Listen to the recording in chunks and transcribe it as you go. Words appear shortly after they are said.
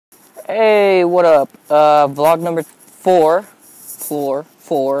Hey, what up? Vlog number 4,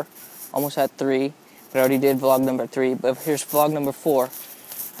 almost had 3, but I already did vlog number 3, but here's vlog number 4.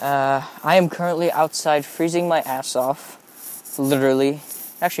 I am currently outside freezing my ass off, literally.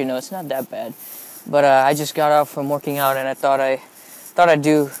 Actually, no, it's not that bad, but I just got out from working out, and I thought I'd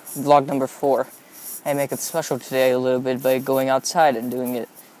do vlog number 4 and make it special today a little bit by going outside and doing it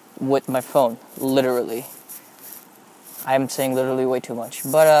with my phone, literally. I'm saying literally way too much,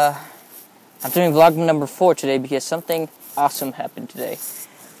 but I'm doing vlog number 4 today because something awesome happened today.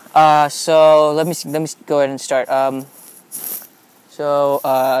 So let me go ahead and start. I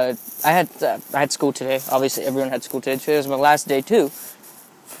had school today. Obviously, everyone had school today. Today was my last day too,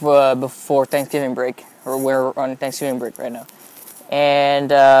 before Thanksgiving break, or we're on Thanksgiving break right now.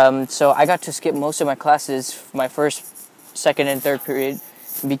 And so I got to skip most of my classes, my first, second, and third period,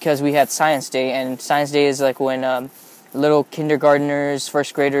 because we had Science Day, and Science Day is like when little kindergartners,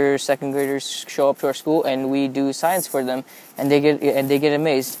 first graders, second graders show up to our school, and we do science for them, and they get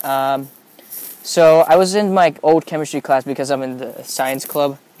amazed. So I was in my old chemistry class because I'm in the science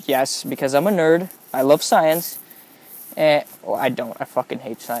club. Yes, because I'm a nerd. I love science. Well, I don't. I fucking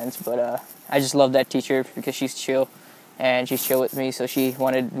hate science, but I just love that teacher because she's chill, and she's chill with me, so she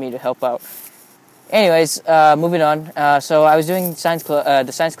wanted me to help out. Anyways, moving on. So I was doing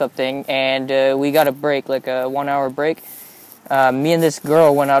the science club thing, and we got a break, like a 1-hour break. Me and this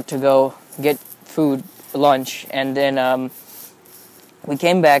girl went out to go get food, lunch, and then we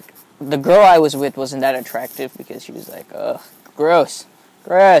came back. The girl I was with wasn't that attractive because she was like, ugh, gross.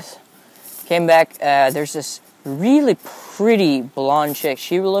 Came back. There's this really pretty blonde chick.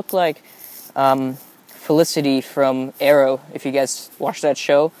 She looked like Felicity from Arrow. If you guys watched that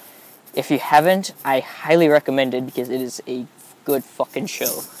show. If you haven't, I highly recommend it because it is a good fucking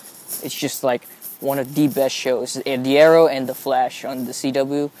show. It's just like one of the best shows. The Arrow and The Flash on the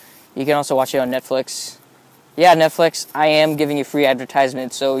CW. You can also watch it on Netflix. Yeah, Netflix, I am giving you free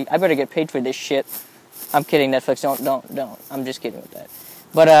advertisement, so I better get paid for this shit. I'm kidding, Netflix, don't. I'm just kidding with that.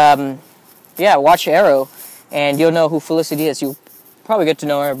 But, yeah, watch Arrow, and you'll know who Felicity is. You'll probably get to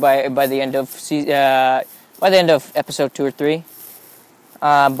know her by the end of episode 2 or 3.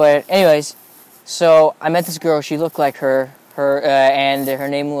 But anyways, so I met this girl. She looked like her, and her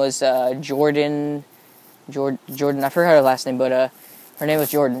name was Jordan. I forgot her last name, but her name was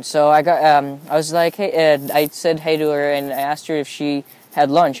Jordan. So I was like, hey, I said hey to her, and I asked her if she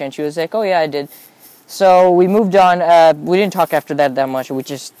had lunch, and she was like, oh yeah, I did. So we moved on. We didn't talk after that much. We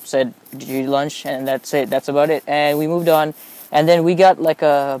just said, did you eat lunch? And that's it. That's about it. And we moved on, and then we got like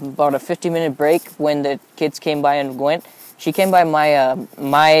about a 50-minute break when the kids came by and went. She came by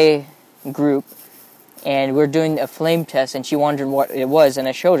my group, and we're doing a flame test, and she wondered what it was, and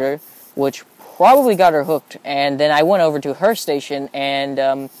I showed her, which probably got her hooked. And then I went over to her station, and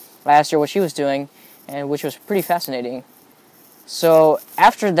I asked her what she was doing, and which was pretty fascinating. So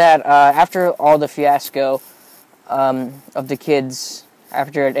after that, after all the fiasco of the kids,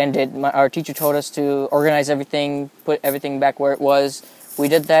 after it ended, our teacher told us to organize everything, put everything back where it was. We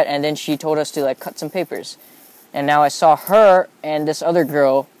did that, and then she told us to like cut some papers. And now I saw her and this other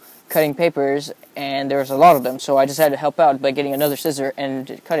girl cutting papers, and there was a lot of them, so I just had to help out by getting another scissor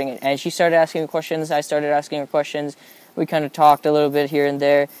and cutting it. And she started asking me questions, I started asking her questions. We kind of talked a little bit here and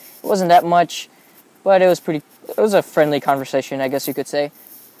there. It wasn't that much, but it was a friendly conversation, I guess you could say.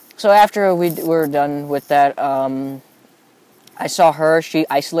 So after we were done with that, I saw her. She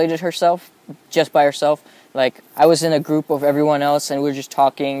isolated herself, just by herself. Like, I was in a group of everyone else, and we were just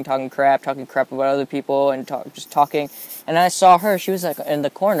talking crap about other people, and just talking. And I saw her. She was like in the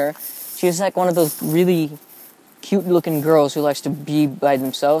corner. She was like one of those really cute-looking girls who likes to be by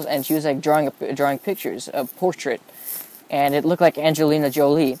themselves. And she was like drawing pictures, a portrait, and it looked like Angelina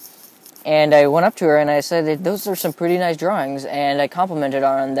Jolie. And I went up to her and I said, "Those are some pretty nice drawings." And I complimented her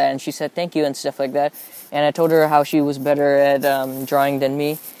on that, and she said thank you and stuff like that. And I told her how she was better at drawing than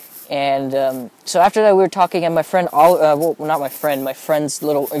me. And so after that, we were talking, and my friend, my friend's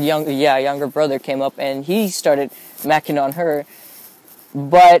little younger brother came up, and he started macking on her,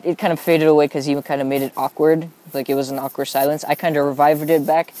 but it kind of faded away because he kind of made it awkward, like it was an awkward silence. I kind of revived it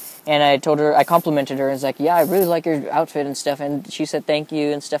back, and I complimented her, and was like, yeah, I really like your outfit and stuff, and she said thank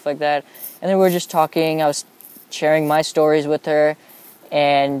you and stuff like that. And then we were just talking. I was sharing my stories with her,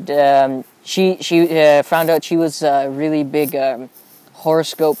 and she found out she was a really big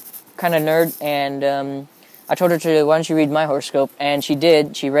horoscope kind of nerd, and I told her why don't you read my horoscope, and she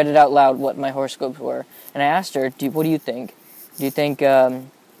did. She read it out loud what my horoscopes were, and I asked her, what do you think? Do you think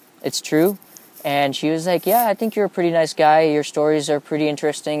it's true? And she was like, yeah, I think you're a pretty nice guy. Your stories are pretty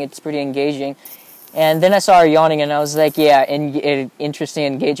interesting. It's pretty engaging. And then I saw her yawning, and I was like, yeah, interesting,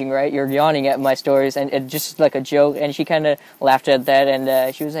 engaging, right? You're yawning at my stories, and it just like a joke. And she kind of laughed at that,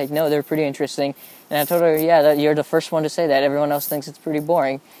 and she was like, no, they're pretty interesting. And I told her, yeah, you're the first one to say that. Everyone else thinks it's pretty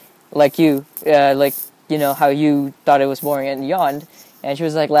boring, like you, how you thought it was boring and yawned. And she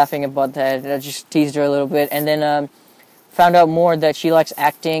was like laughing about that, and I just teased her a little bit. And then found out more that she likes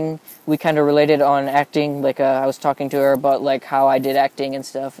acting. We kind of related on acting, like I was talking to her about like how I did acting and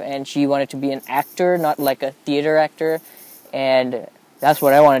stuff, and she wanted to be an actor, not like a theater actor, and that's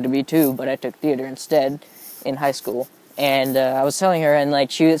what I wanted to be too, but I took theater instead in high school. And I was telling her, and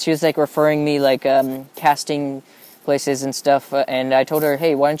like she was like referring me like casting places and stuff, and I told her,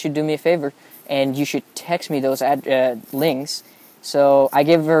 hey, why don't you do me a favor, and you should text me those links. So I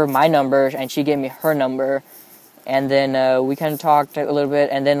gave her my number, and she gave me her number. And then we kind of talked a little bit,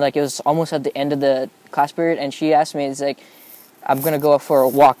 and then like it was almost at the end of the class period, and she asked me, it's like, I'm going to go for a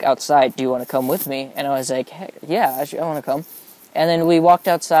walk outside, do you want to come with me? And I was like, hey, yeah, I want to come. And then we walked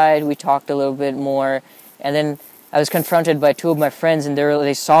outside, we talked a little bit more, and then I was confronted by two of my friends, and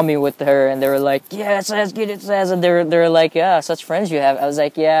they saw me with her, and they were like, yeah, it says, get it says, and they're like, yeah, such friends you have. I was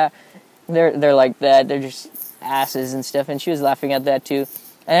like, yeah, they're like that, they're just asses and stuff, and she was laughing at that too.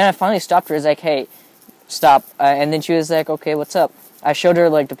 And then I finally stopped her, I was like, hey, stop. And then she was like, okay, what's up? I showed her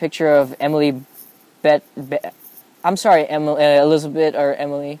like the picture of Emily Bett I'm sorry, Elizabeth or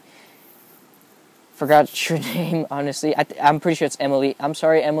Emily. Forgot your name, honestly. I'm pretty sure it's Emily. I'm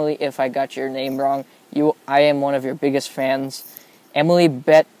sorry, Emily, if I got your name wrong. I am one of your biggest fans. Emily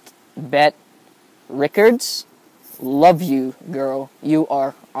Bett Rickards. Love you, girl. You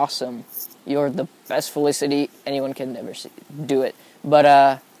are awesome. You're the best Felicity. Anyone can never do it.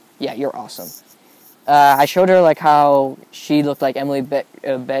 But, yeah, you're awesome. I showed her like how she looked like Emily Bett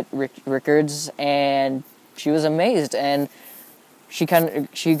Rickards, and she was amazed, and she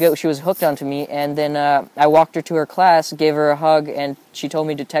was hooked onto me. And then I walked her to her class, gave her a hug, and she told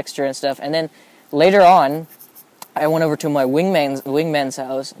me to text her and stuff. And then later on, I went over to my wingman's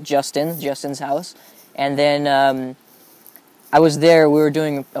house, Justin's house, and then I was there. We were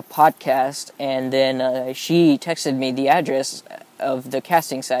doing a podcast, and then she texted me the address of the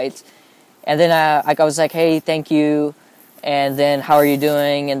casting sites. And then I was like, hey, thank you, and then how are you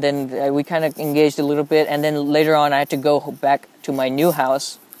doing? And then we kind of engaged a little bit, and then later on I had to go back to my new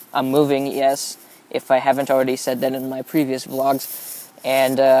house. I'm moving, yes, if I haven't already said that in my previous vlogs.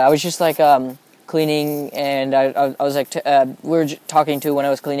 And I was just like cleaning, and I was like, we were talking to when I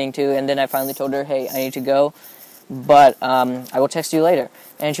was cleaning too, and then I finally told her, hey, I need to go, but I will text you later.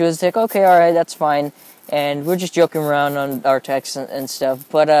 And she was like, okay, all right, that's fine. And we're just joking around on our texts and stuff.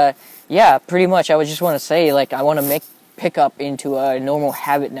 But, yeah, pretty much I would just want to say, like, I want to make pickup into a normal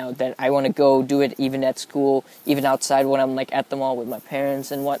habit now, that I want to go do it even at school, even outside when I'm, like, at the mall with my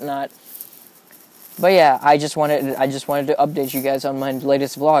parents and whatnot. But, yeah, I just wanted to update you guys on my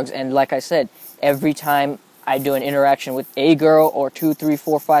latest vlogs. And like I said, every time I do an interaction with a girl or 2, 3,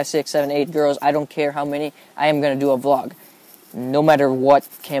 4, 5, 6, 7, 8 girls, I don't care how many, I am going to do a vlog, no matter what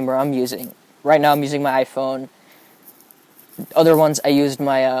camera I'm using. Right now I'm using my iPhone. Other ones I used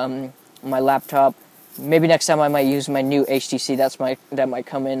my my laptop. Maybe next time I might use my new HTC. That might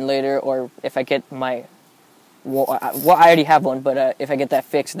come in later, or if I get my I already have one, but if I get that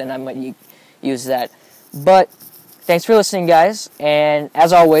fixed, then I might use that. But thanks for listening, guys, and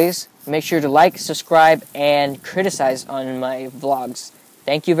as always, make sure to like, subscribe, and criticize on my vlogs.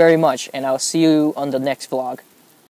 Thank you very much, and I'll see you on the next vlog.